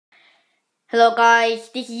Hello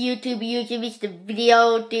guys, this is YouTube is the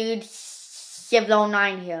video dude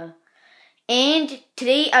 709 here. And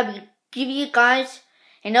today I will give you guys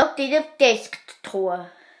an update of desk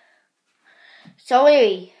tour. So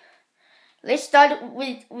anyway, let's start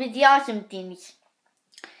with the awesome things.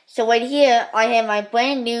 So right here I have my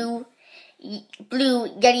brand new blue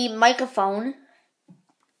Yeti microphone,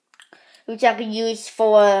 which I can use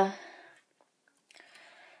for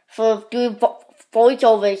doing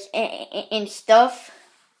voiceovers and stuff.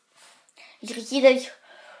 As you can see, that it's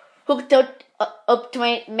hooked up to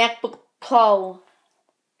my MacBook Pro,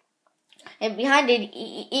 and behind it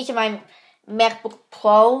is my MacBook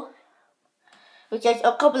Pro, which has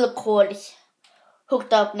a couple of cords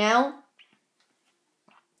hooked up now.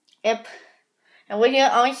 Yep, and right here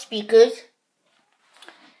are my speakers,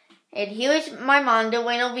 and here is my monitor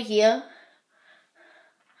right over here,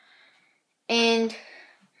 and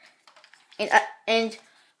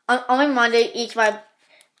on my monitor is my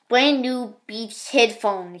brand new Beats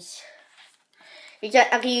headphones, which I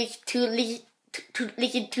can use to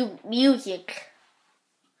listen to music.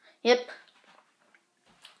 Yep.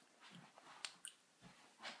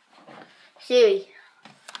 Seriously.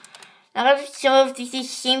 Now I have some of this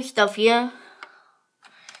same stuff here.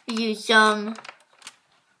 Use some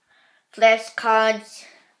flashcards,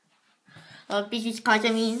 business cards, I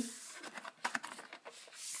mean.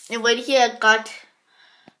 And right here I got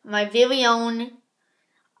my very own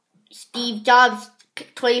Steve Jobs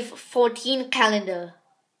 2014 calendar.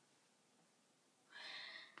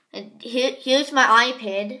 And here's my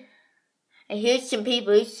iPad. And here's some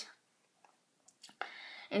papers.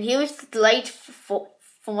 And here's the light for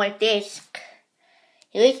my desk.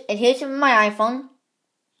 Here's my iPhone.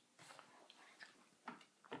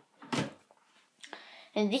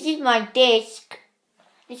 And this is my desk.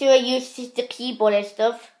 This is where I use the keyboard and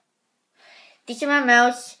stuff. This is my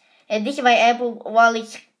mouse, and this is my Apple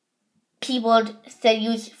Wallet keyboard that I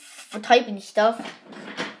use for typing stuff.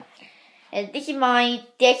 And this is my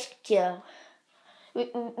desk chair,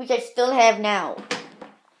 which I still have now.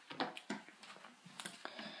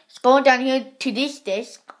 Let's go down here to this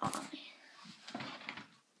desk.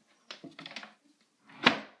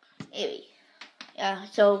 Anyway, yeah,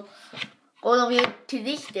 so go over here to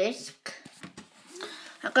this desk.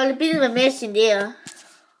 I got a bit of a mess in there.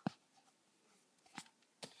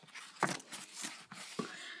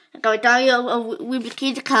 I got a diary of Ruby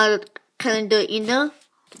Kids calendar in there.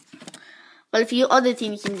 Got a few other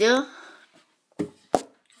things in there.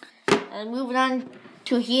 And moving on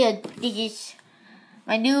to here, this is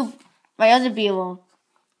my other bureau.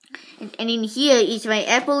 And in here is my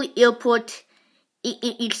Apple Airport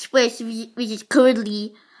Express, which is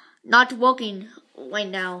currently not working right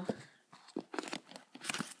now.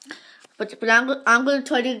 But I'm going to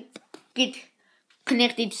try to get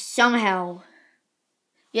connected somehow.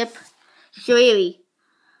 Yep. So anyway,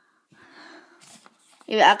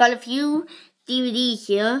 I got a few DVDs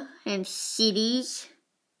here and CDs,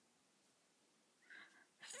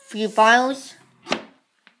 few files.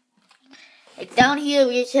 And down here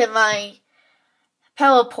we just have my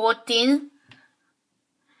power port in,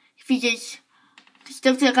 which is the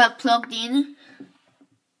stuff that got plugged in.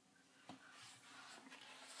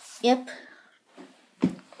 Yep.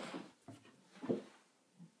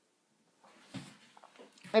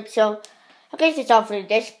 So I guess that's all for the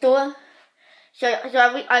desk tour. So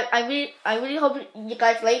I really hope you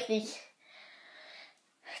guys like this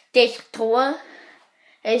desk tour.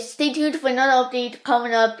 And stay tuned for another update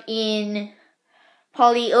coming up in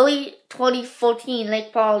probably early 2014,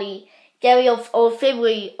 like probably January or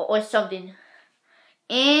February or something.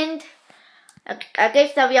 And I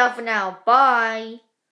guess that'll be all for now. Bye.